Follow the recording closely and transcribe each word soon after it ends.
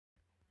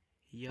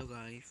Yo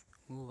guys,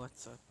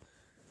 what's up?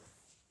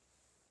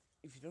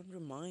 If you don't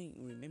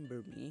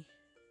remember me,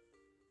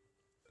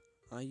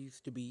 I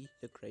used to be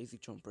the Crazy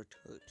Chomper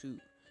 2.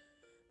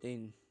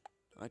 Then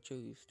I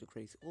chose the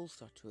Crazy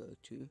All-Star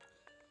 2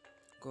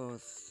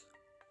 because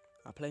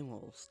I play my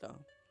All-Star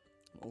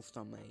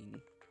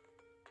main,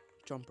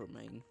 Chomper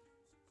main,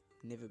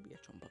 never be a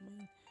Chomper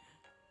main.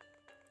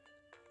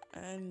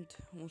 And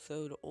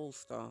also the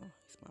All-Star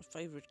is my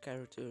favorite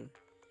character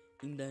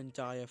in the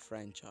entire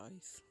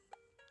franchise.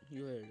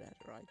 You heard that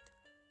right.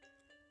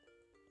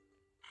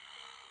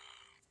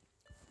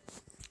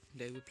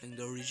 They were playing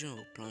the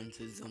original Plants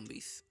vs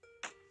Zombies.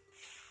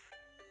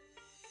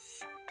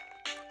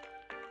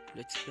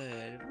 Let's play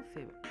level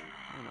 7.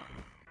 Oh no.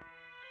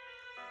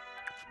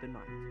 It's the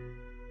night.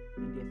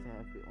 And yes, I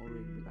have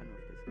already begun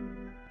with this.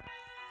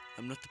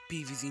 I'm not a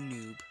PvZ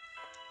noob.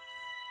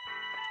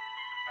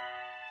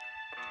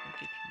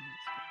 Okay,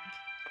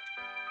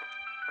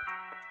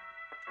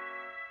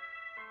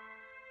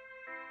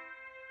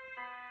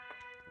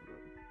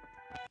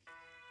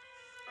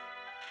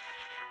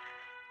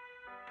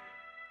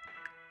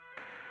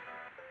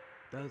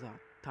 those are a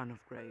ton of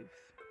graves.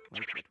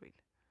 Wait.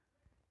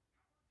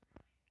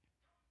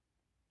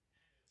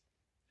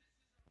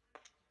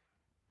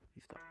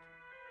 You stop.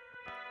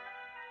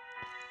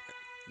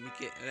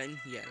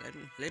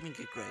 Let me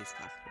get graves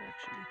faster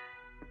actually.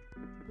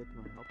 That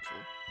might help so.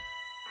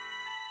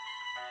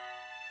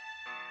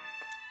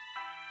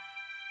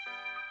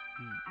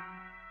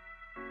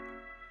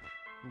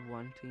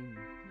 One team,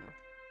 no.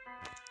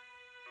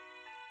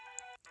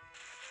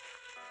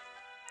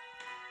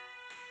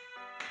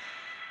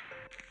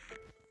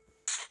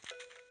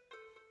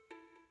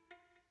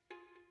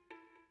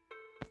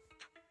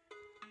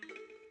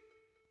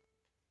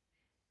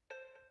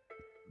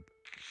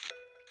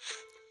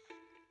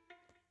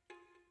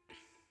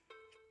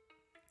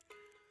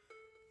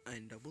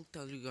 And I will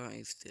tell you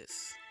guys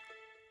this.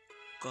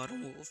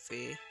 Garden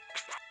Warfare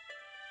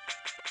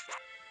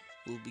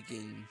will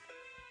begin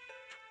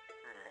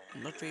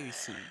not very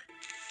soon,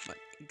 but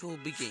it will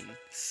begin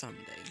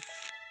someday.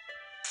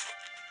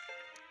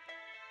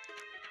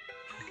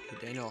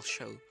 Then I'll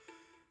show.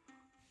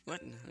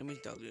 But let me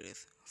tell you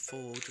this. For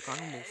the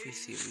Garden Warfare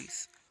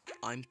series,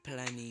 I'm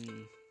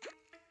planning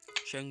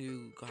showing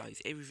you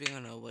guys everything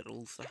I know about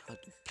All-Star, how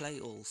to play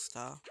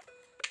All-Star,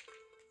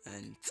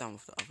 and some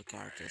of the other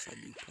characters I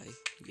do play.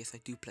 Yes, I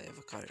do play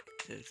other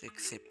characters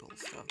except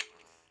All-Star.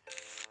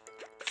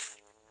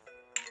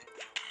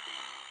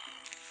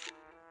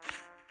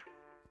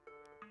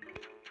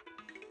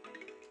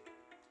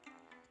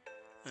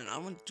 And I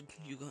want to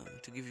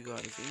give you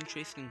guys an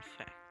interesting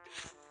fact.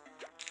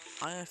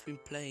 I have been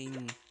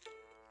playing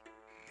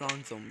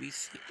Plant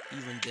Zombies,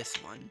 even this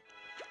one,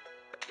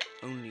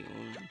 only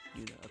on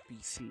a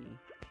PC,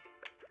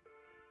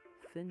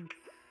 since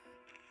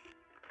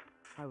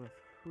I was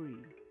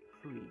free.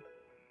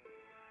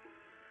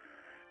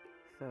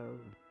 So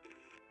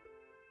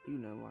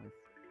I've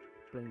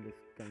playing this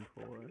game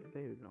for a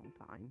very long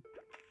time.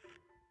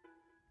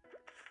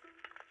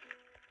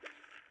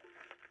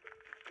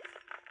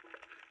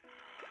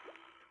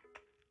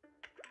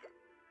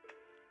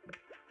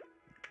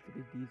 To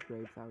get these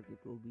graves out, it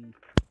will be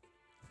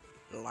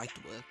light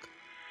work.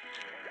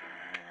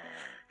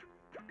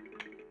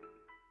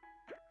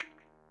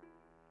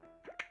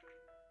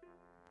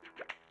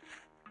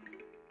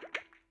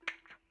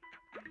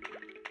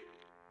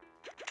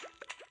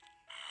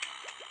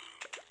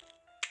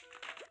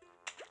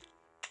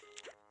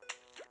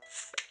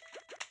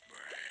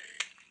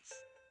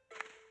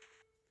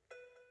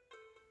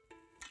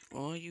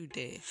 Are you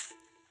there?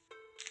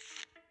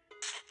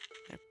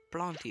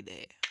 Planty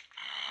there.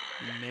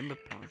 Remember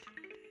Planty.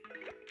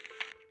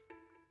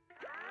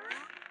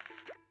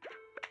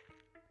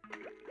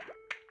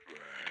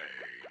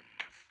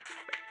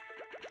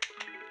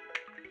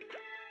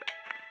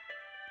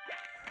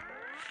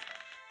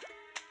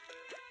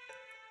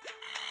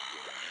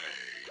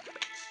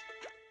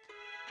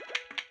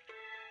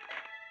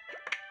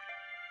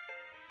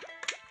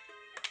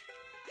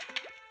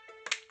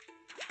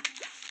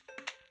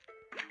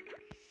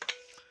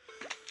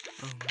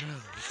 Oh no,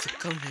 it's a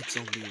conehead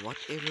zombie.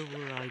 Whatever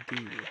will I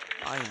do?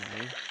 I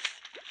know.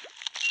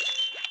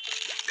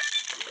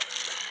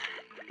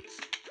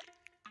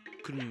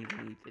 Couldn't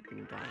even eat it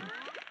in time.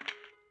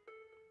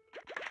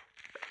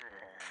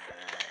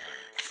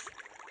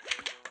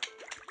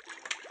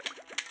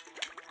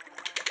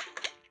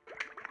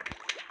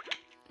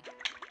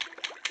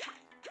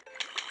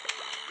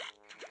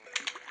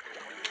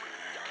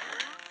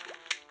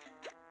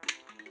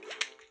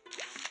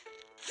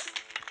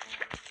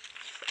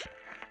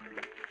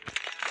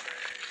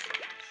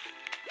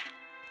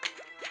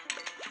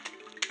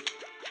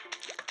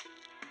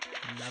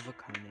 Lava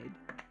conehead.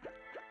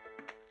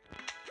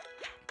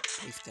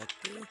 Place that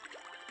there.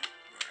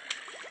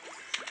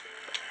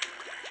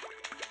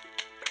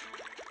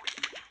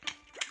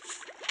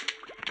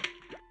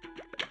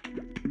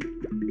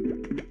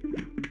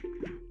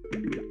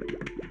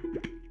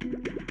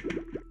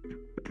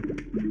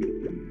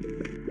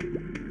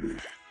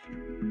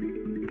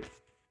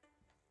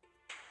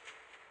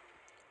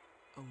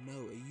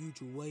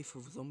 huge wave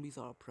of zombies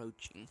are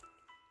approaching.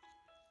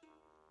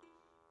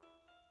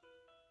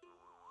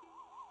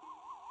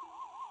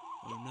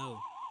 Oh no.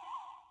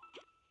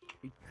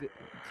 It's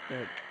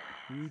that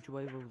huge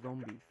wave of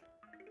zombies.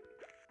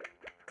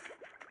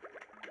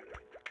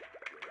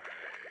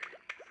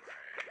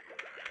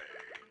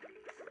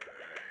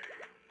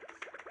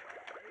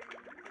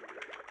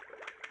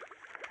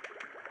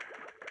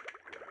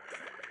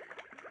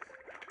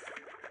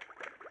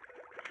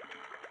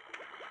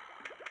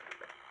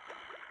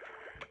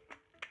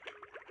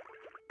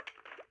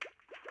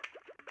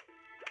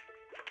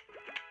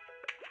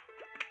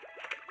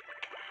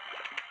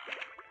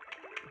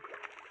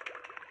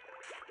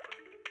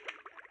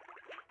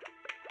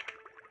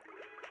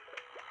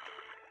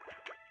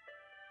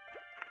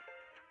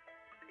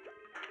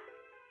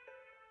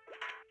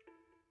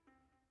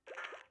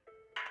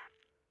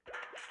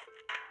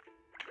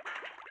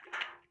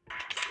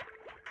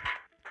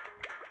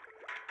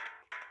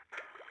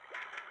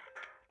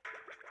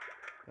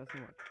 Guess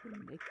what? The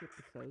next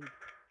episode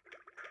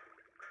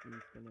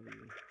is gonna be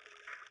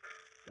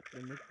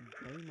the next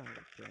game I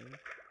will play.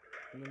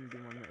 I'm gonna do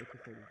one more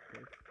episode of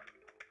this.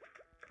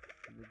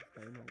 The next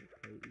game I will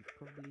play is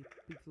probably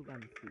Pixel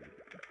Gun Series.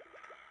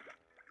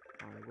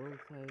 I will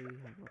say I'm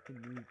not the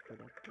mood for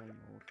that game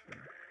also.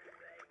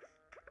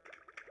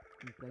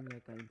 I'm playing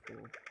that game for a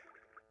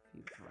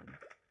few times.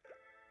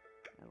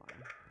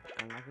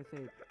 And like I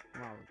said a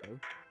while ago,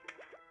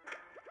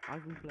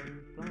 I've been playing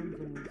Plants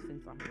Zombies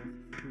since I was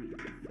 3,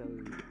 so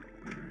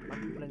I've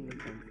been playing this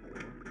game for a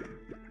while.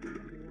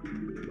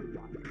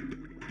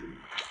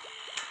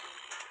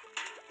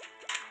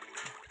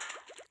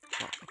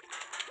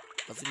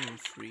 Was it in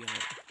 3? I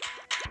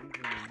don't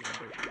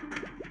remember.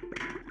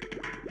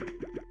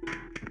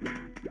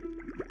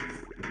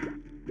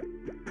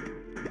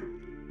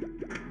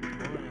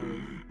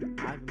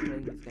 I've been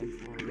playing this game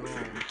for a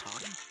long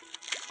time.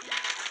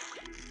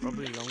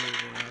 Probably longer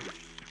than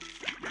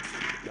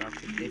I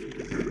could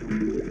definitely play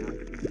longer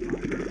than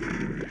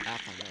I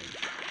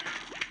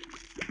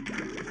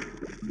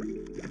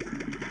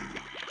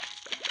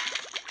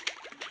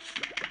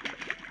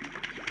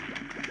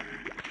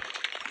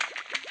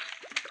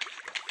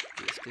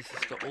Yes, this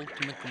is the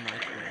ultimate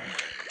nightmare.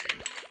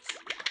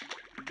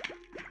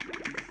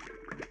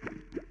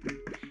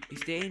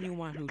 Is there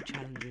anyone who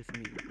challenges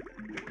me?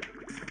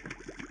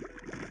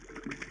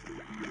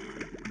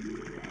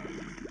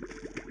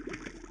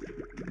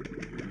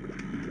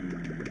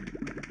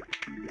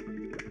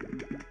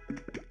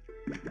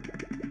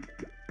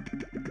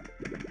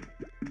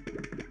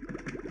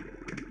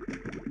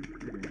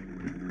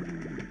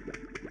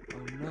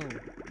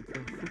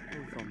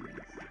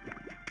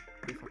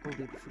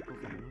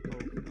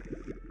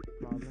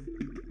 Problem.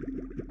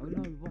 Oh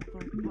no, he walked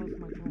right past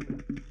my camera.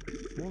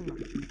 Walnut.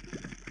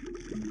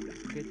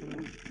 Get him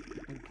up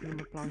and kill him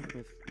a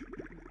planksmith.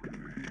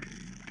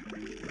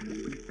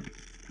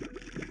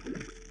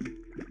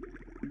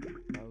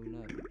 Oh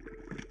no.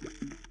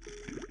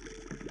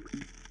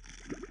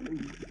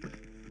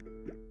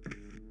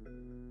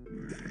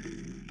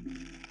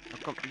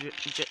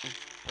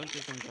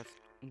 Just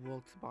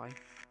walks by.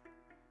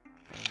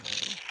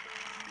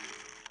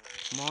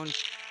 Come on,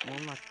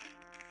 Walnut.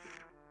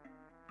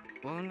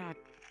 Walnut.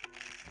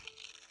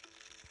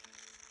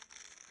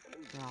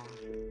 Ah.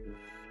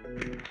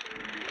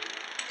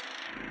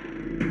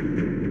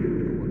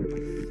 My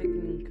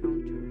second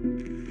encounter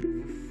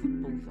with a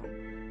football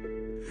zombie.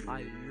 I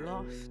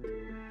lost.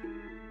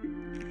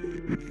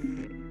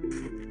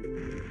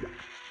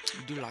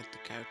 I do like the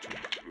character.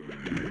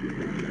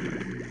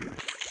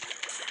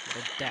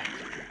 The deck.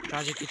 Try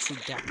to get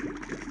through deck.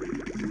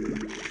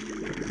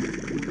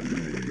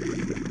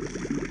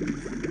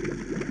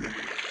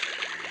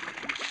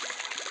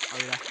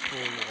 Oh, that's poor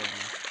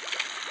Walnut.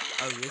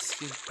 Oh,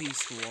 rest in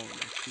peace,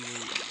 Walnut.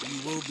 You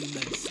will be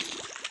missed.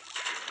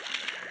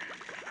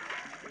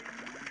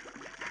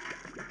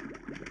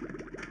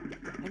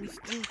 And he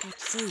still got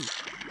through.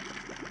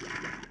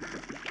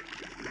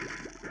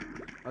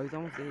 Oh, he's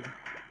almost dead.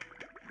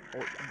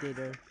 Oh,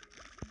 deader.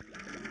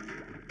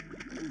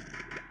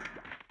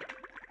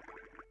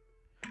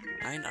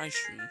 And ice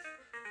cream.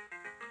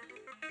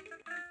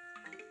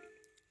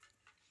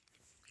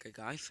 Okay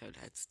guys, so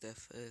that's the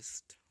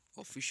first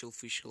official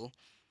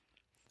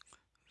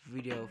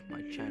video of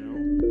my channel.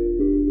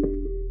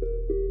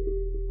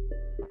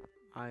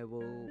 I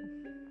will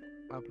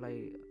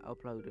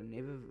upload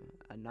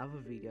another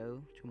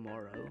video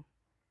tomorrow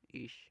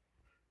ish.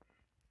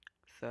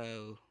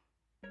 So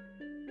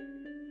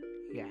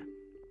yeah.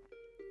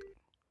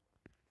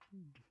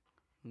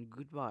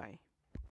 Goodbye.